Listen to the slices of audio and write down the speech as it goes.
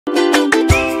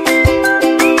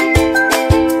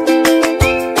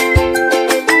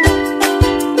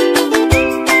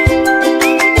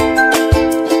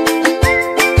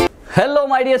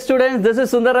my dear students, this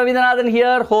is Sundar Ravindranath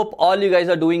here. Hope all you guys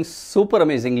are doing super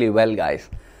amazingly well, guys.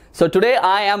 So today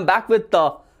I am back with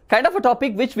kind of a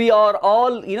topic which we are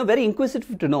all, very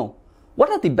inquisitive to know. What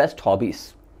are the best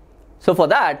hobbies? So for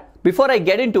that, before I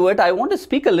get into it, I want to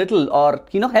speak a little or,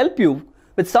 help you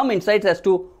with some insights as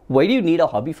to why do you need a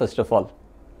hobby first of all,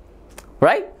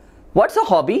 right? What's a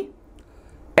hobby?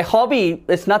 A hobby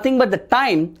is nothing but the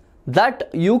time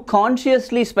that you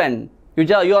consciously spend.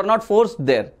 You are not forced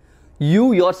there.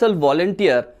 You yourself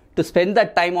volunteer to spend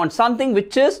that time on something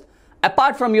which is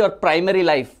apart from your primary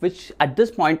life, which at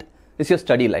this point is your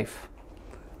study life,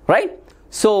 right?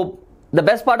 So the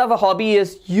best part of a hobby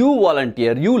is you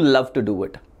volunteer, you love to do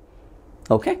it,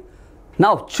 okay?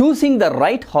 Now choosing the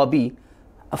right hobby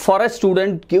for a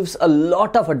student gives a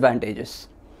lot of advantages.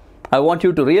 I want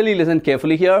you to really listen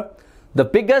carefully here. The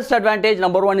biggest advantage,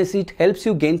 number one, is it helps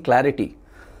you gain clarity.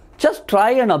 Just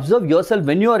try and observe yourself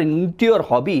when you are into your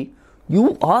hobby.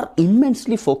 You are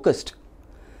immensely focused.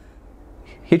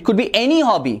 It could be any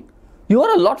hobby. You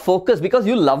are a lot focused because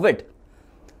you love it.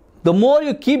 The more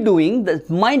you keep doing, the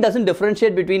mind doesn't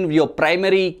differentiate between your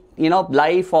primary,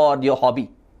 life or your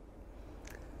hobby.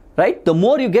 Right? The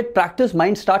more you get practice,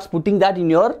 mind starts putting that in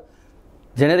your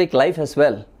generic life as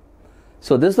well.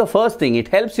 So this is the first thing. It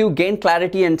helps you gain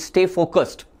clarity and stay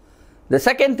focused. The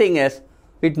second thing is,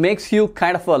 it makes you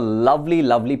kind of a lovely,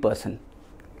 lovely person.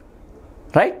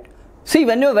 Right? See,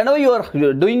 whenever you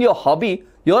are doing your hobby,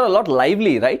 you are a lot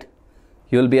lively, right?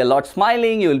 You will be a lot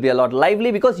smiling, you will be a lot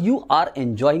lively because you are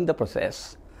enjoying the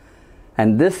process.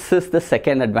 And this is the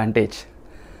second advantage.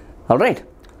 Alright.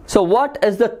 So what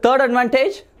is the third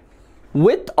advantage?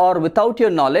 With or without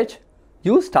your knowledge,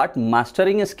 you start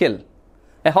mastering a skill.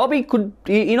 A hobby could,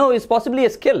 is possibly a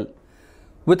skill.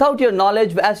 Without your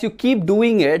knowledge, as you keep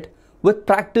doing it, with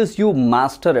practice, you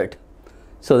master it.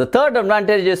 So the third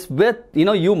advantage is with,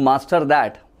 you master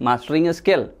that, mastering a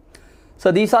skill.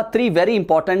 So these are three very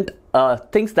important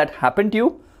things that happen to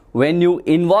you when you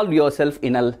involve yourself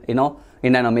in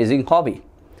in an amazing hobby.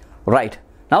 Right.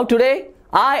 Now today,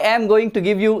 I am going to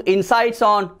give you insights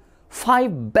on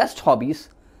 5 best hobbies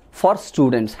for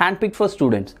students, handpicked for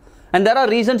students. And there are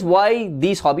reasons why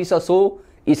these hobbies are so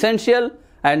essential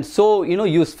and so,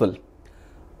 useful.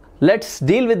 Let's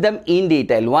deal with them in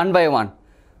detail, one by one.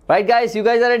 Right, guys? You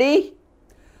guys are ready?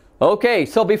 Okay,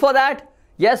 so before that,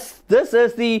 yes, this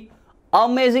is the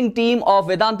amazing team of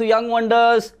Vedantu Young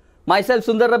Wonders, myself,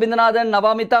 Sundar Rabindranathan,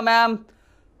 Navamita ma'am,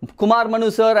 Kumar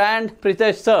Manu sir, and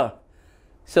Pritesh sir.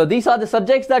 So these are the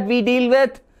subjects that we deal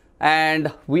with,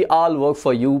 and we all work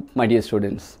for you, my dear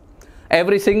students.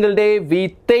 Every single day,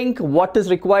 we think what is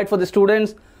required for the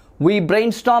students. We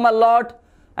brainstorm a lot.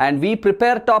 And we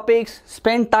prepare topics,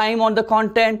 spend time on the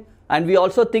content, and we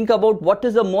also think about what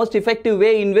is the most effective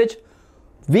way in which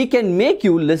we can make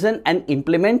you listen and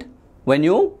implement when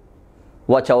you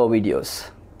watch our videos.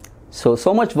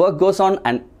 So much work goes on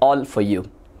and all for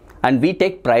you. And we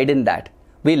take pride in that.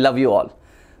 We love you all.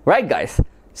 Right, guys?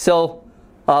 So,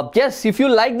 yes, if you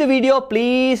like the video,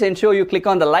 please ensure you click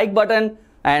on the like button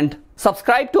and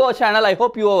subscribe to our channel. I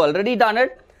hope you have already done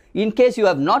it. In case you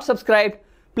have not subscribed,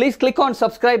 please click on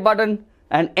subscribe button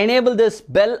and enable this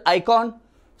bell icon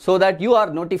so that you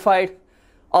are notified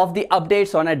of the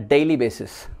updates on a daily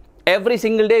basis. Every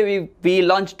single day we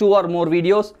launch 2 or more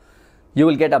videos. You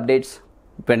will get updates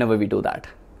whenever we do that.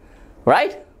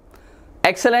 Right?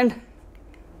 Excellent.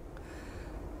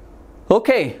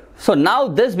 Okay. So now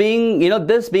this being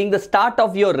the start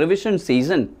of your revision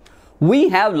season, we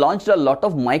have launched a lot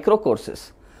of micro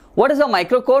courses. What is a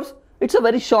micro course? It's a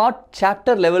very short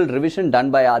chapter level revision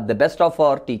done by the best of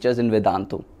our teachers in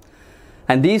Vedantu.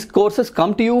 And these courses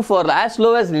come to you for as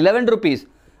low as 11 rupees.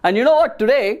 And you know what?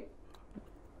 Today,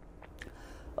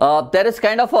 there is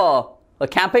kind of a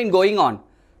campaign going on.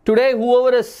 Today,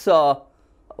 whoever is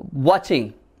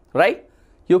watching, right?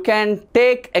 You can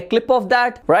take a clip of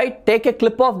that, right? Take a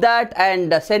clip of that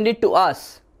and send it to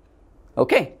us.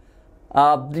 Okay?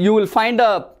 You will find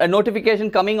a notification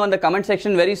coming on the comment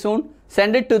section very soon.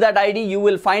 Send it to that ID. You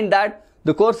will find that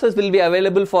the courses will be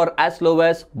available for as low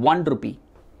as 1 rupee.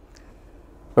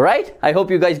 Right? I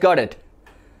hope you guys got it.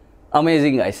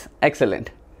 Amazing, guys.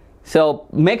 Excellent. So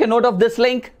make a note of this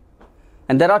link.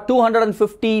 And there are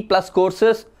 250 plus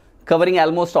courses covering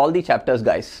almost all the chapters,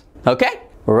 guys. Okay?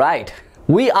 Right.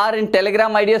 We are in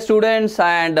Telegram, my dear students,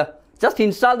 and just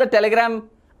install the Telegram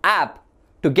app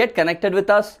to get connected with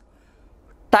us.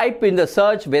 Type in the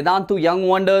search Vedantu Young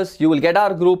Wonders. You will get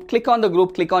our group. Click on the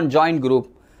group, click on join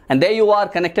group. And there you are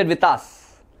connected with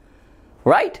us.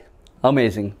 Right?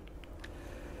 Amazing.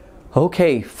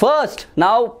 Okay, first,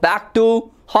 now back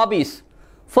to hobbies.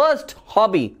 First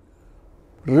hobby.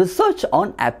 Research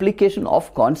on application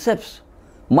of concepts.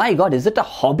 My God, is it a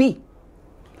hobby?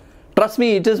 Trust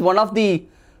me, it is one of the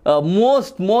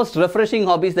most refreshing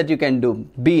hobbies that you can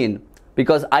be in,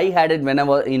 because I had it when I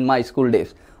was in my school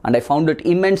days and I found it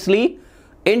immensely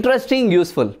interesting,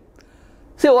 useful.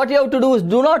 See, what you have to do is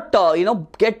do not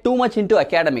get too much into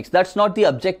academics. That's not the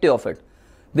objective of it.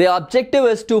 The objective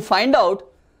is to find out,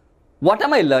 what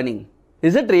am I learning?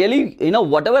 Is it really,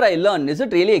 whatever I learn, is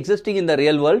it really existing in the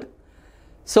real world?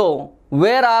 So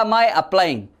where am I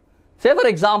applying? Say for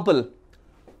example,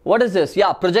 what is this?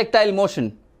 Yeah, projectile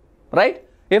motion, right?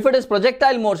 If it is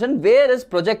projectile motion, where is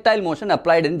projectile motion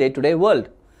applied in day-to-day world?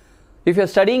 If you're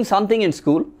studying something in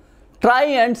school, try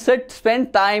and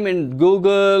spend time in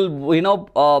Google,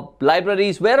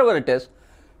 libraries, wherever it is.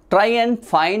 Try and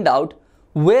find out,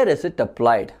 where is it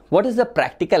applied? What is the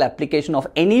practical application of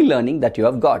any learning that you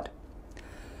have got?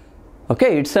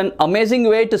 Okay, it's an amazing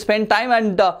way to spend time,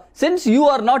 and since you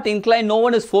are not inclined, no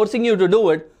one is forcing you to do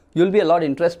it, you'll be a lot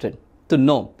interested to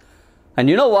know. And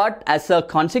you know what? As a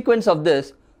consequence of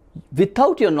this,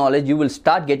 without your knowledge, you will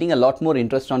start getting a lot more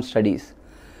interest on studies.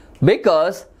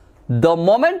 Because the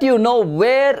moment you know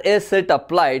where is it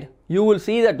applied, you will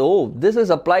see that, oh, this is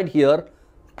applied here.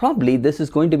 Probably this is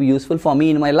going to be useful for me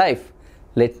in my life.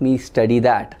 Let me study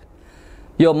that.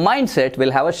 Your mindset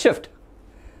will have a shift.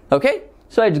 Okay?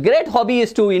 So it's great hobby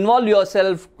is to involve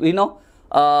yourself,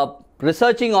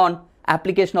 researching on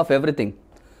application of everything.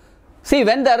 See,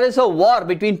 when there is a war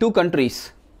between two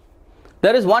countries,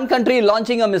 there is one country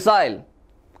launching a missile,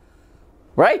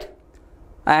 right?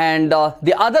 And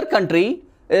the other country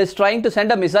is trying to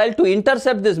send a missile to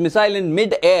intercept this missile in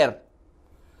mid-air.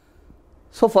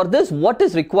 So for this, what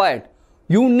is required?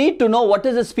 You need to know what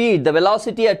is the speed, the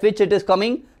velocity at which it is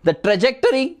coming, the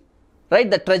trajectory, right?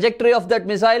 The trajectory of that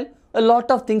missile. A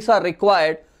lot of things are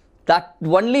required, that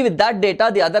only with that data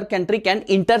the other country can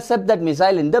intercept that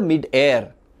missile in the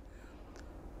mid-air.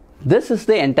 This is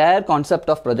the entire concept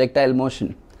of projectile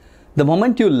motion. The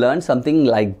moment you learn something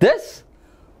like this,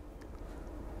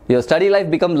 your study life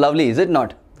becomes lovely, is it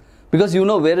not? Because you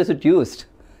know where is it used.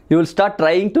 You will start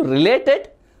trying to relate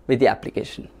it with the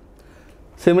application.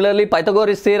 Similarly,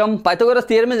 Pythagoras theorem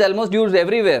is almost used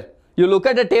everywhere. You look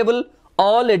at a table,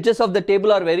 all edges of the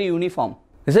table are very uniform.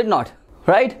 Is it not?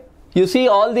 Right? You see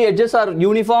all the edges are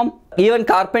uniform. Even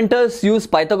carpenters use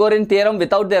Pythagorean theorem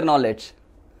without their knowledge.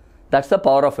 That's the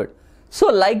power of it. So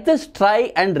like this,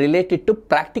 try and relate it to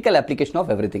practical application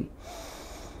of everything.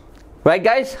 Right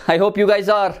guys? I hope you guys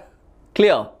are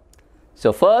clear.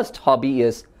 So first hobby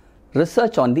is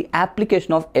research on the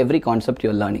application of every concept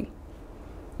you're learning.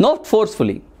 Not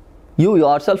forcefully. You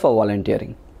yourself are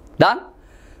volunteering. Done?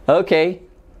 Okay.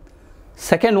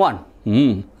 Second one.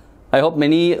 I hope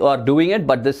many are doing it,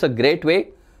 but this is a great way.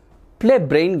 Play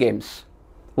brain games.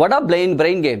 What are brain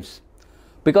games?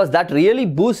 Because that really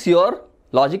boosts your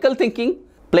logical thinking.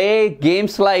 Play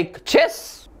games like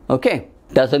chess. Okay.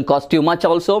 Doesn't cost you much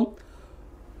also.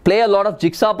 Play a lot of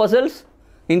jigsaw puzzles.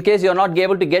 In case you're not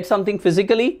able to get something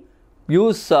physically,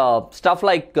 use stuff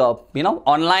like,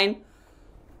 online.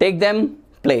 Take them,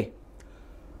 play.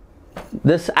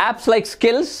 This apps like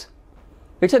Skills,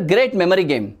 it's a great memory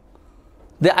game.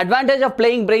 The advantage of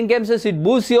playing brain games is it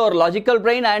boosts your logical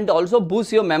brain and also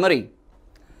boosts your memory.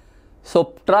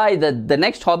 So try the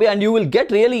next hobby and you will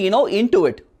get really, into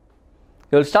it.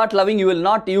 You will start loving, you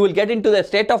will get into the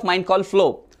state of mind called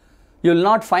flow. You will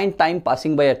not find time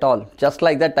passing by at all. Just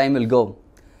like that, time will go.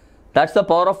 That's the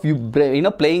power of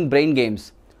playing brain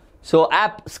games. So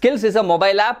Skills is a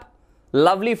mobile app,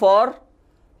 lovely for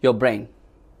your brain.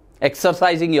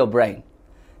 Exercising your brain.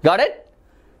 Got it?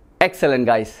 Excellent,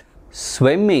 guys.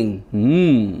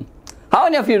 Swimming. How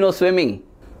many of you know swimming?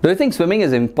 Do you think swimming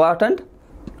is important?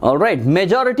 Alright,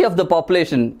 majority of the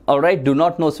population, do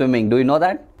not know swimming. Do you know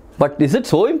that? But is it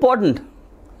so important?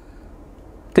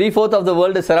 3/4 of the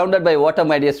world is surrounded by water,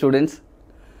 my dear students.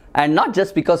 And not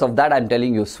just because of that, I'm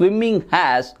telling you, swimming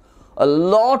has a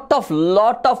lot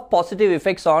of positive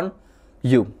effects on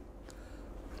you.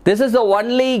 This is the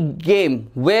only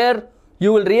game where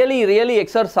you will really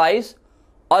exercise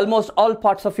almost all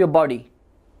parts of your body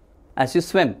as you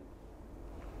swim.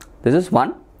 This is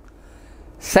one.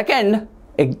 Second,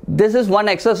 this is one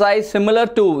exercise similar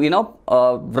to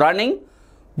running,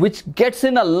 which gets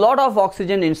in a lot of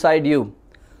oxygen inside you.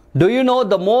 Do you know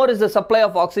the more is the supply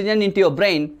of oxygen into your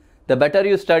brain, the better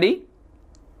you study?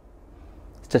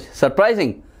 It's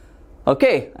surprising.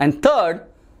 Okay, and third,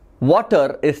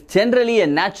 water is generally a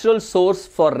natural source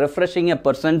for refreshing a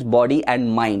person's body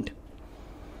and mind.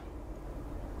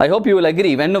 I hope you will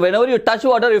agree. Whenever you touch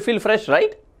water, you feel fresh,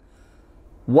 right?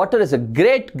 Water is a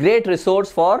great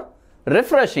resource for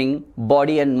refreshing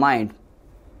body and mind.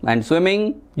 And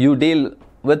swimming, you deal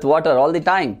with water all the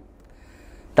time.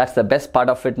 That's the best part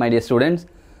of it, my dear students.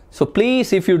 So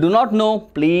please, if you do not know,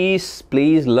 please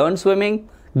learn swimming.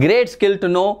 Great skill to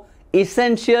know,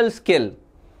 essential skill,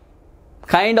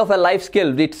 kind of a life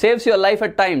skill. It saves your life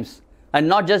at times, and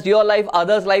not just your life,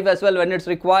 others' life as well when it's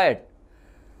required.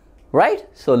 Right?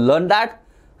 So learn that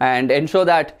and ensure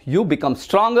that you become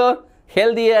stronger,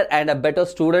 healthier, and a better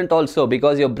student also,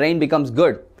 because your brain becomes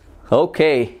good.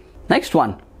 Okay, next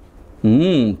one.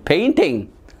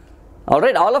 Painting.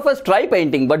 Alright, all of us try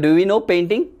painting, but do we know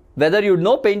painting? Whether you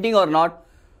know painting or not,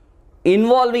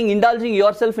 indulging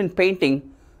yourself in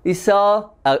painting is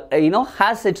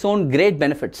has its own great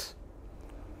benefits.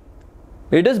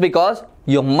 It is because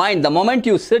your mind, the moment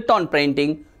you sit on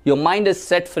painting, your mind is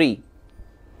set free.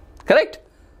 Correct?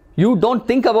 You don't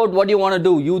think about what you want to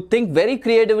do. You think very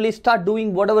creatively, start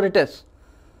doing whatever it is.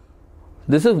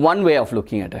 This is one way of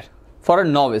looking at it. For a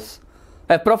novice.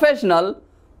 A professional,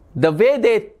 the way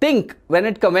they think when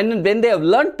they have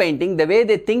learned painting, the way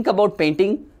they think about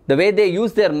painting, the way they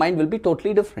use their mind will be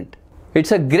totally different.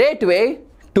 It's a great way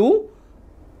to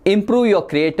improve your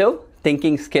creative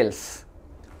thinking skills.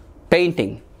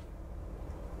 Painting.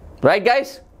 Right,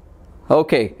 guys?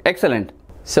 Okay, excellent.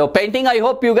 So painting, I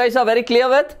hope you guys are very clear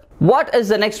with. What is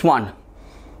the next one?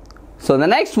 So the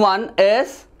next one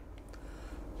is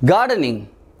gardening.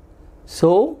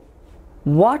 So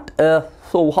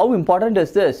how important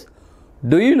is this?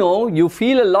 Do you know you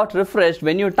feel a lot refreshed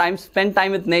when you spend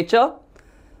time with nature?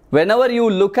 Whenever you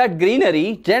look at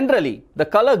greenery, generally the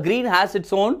color green has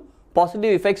its own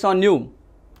positive effects on you.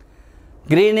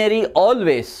 Greenery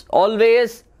always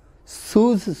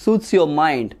soothes your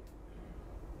mind,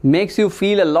 makes you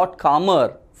feel a lot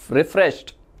calmer,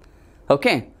 refreshed.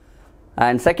 Okay.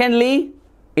 And secondly,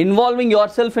 involving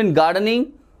yourself in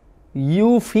gardening,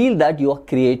 you feel that you are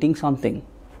creating something.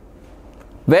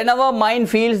 Whenever mind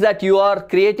feels that you are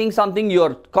creating something,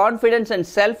 your confidence and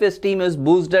self-esteem is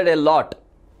boosted a lot.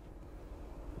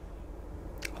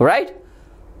 Right?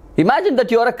 Imagine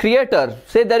that you are a creator.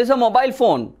 Say there is a mobile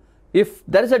phone. If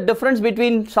there is a difference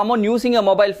between someone using a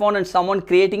mobile phone and someone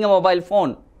creating a mobile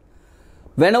phone,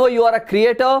 whenever you are a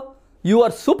creator, you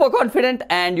are super confident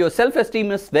and your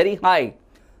self-esteem is very high.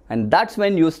 And that's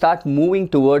when you start moving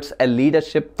towards a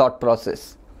leadership thought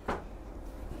process.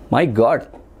 My God,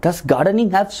 does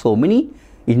gardening have so many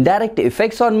indirect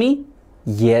effects on me?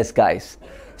 Yes, guys.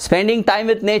 Spending time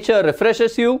with nature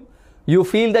refreshes you. You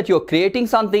feel that you're creating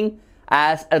something,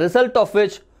 as a result of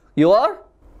which your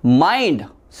mind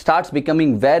starts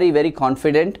becoming very, very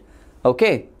confident.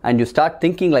 Okay, and you start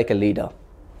thinking like a leader.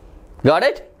 Got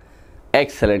it?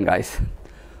 Excellent, guys.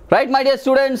 Right, my dear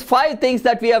students, 5 things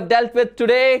that we have dealt with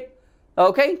today.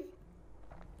 Okay.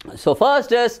 So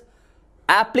first is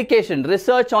application,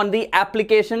 research on the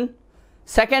application.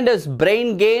 Second is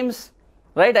brain games.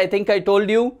 Right, I think I told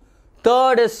you.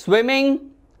 Third is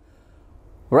swimming.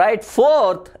 Right,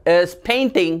 fourth is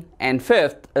painting, and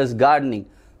fifth is gardening.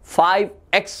 5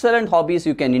 excellent hobbies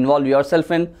you can involve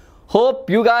yourself in. Hope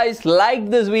you guys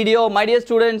liked this video. My dear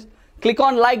students, click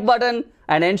on like button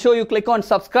and ensure you click on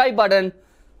subscribe button.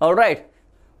 Alright,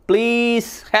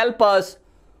 please help us,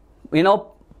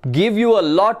 give you a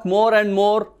lot more and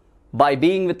more by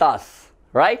being with us.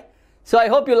 Right? So I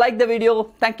hope you liked the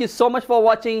video. Thank you so much for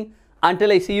watching.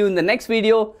 Until I see you in the next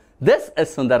video, this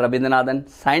is Sundar Rabindranath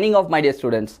signing off, my dear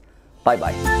students. Bye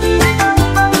bye.